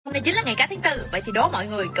Hôm nay chính là ngày cá thứ tư. Vậy thì đố mọi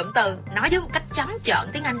người cụm từ nói với một cách trắng trợn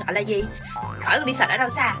tiếng Anh gọi là gì? Khỏi cần đi search ở đâu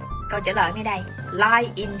xa. Câu trả lời ngay đây: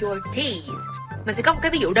 lie in your teeth. Mình sẽ có một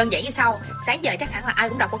cái ví dụ đơn giản như sau. Sáng giờ chắc hẳn là ai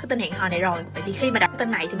cũng đọc qua cái tên hẹn hò này rồi. Vậy thì khi mà đọc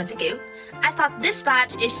tên này thì mình sẽ kiểu I thought this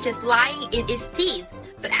badge is just lying in its teeth,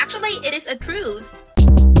 but actually it is a truth.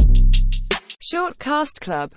 Short Cast Club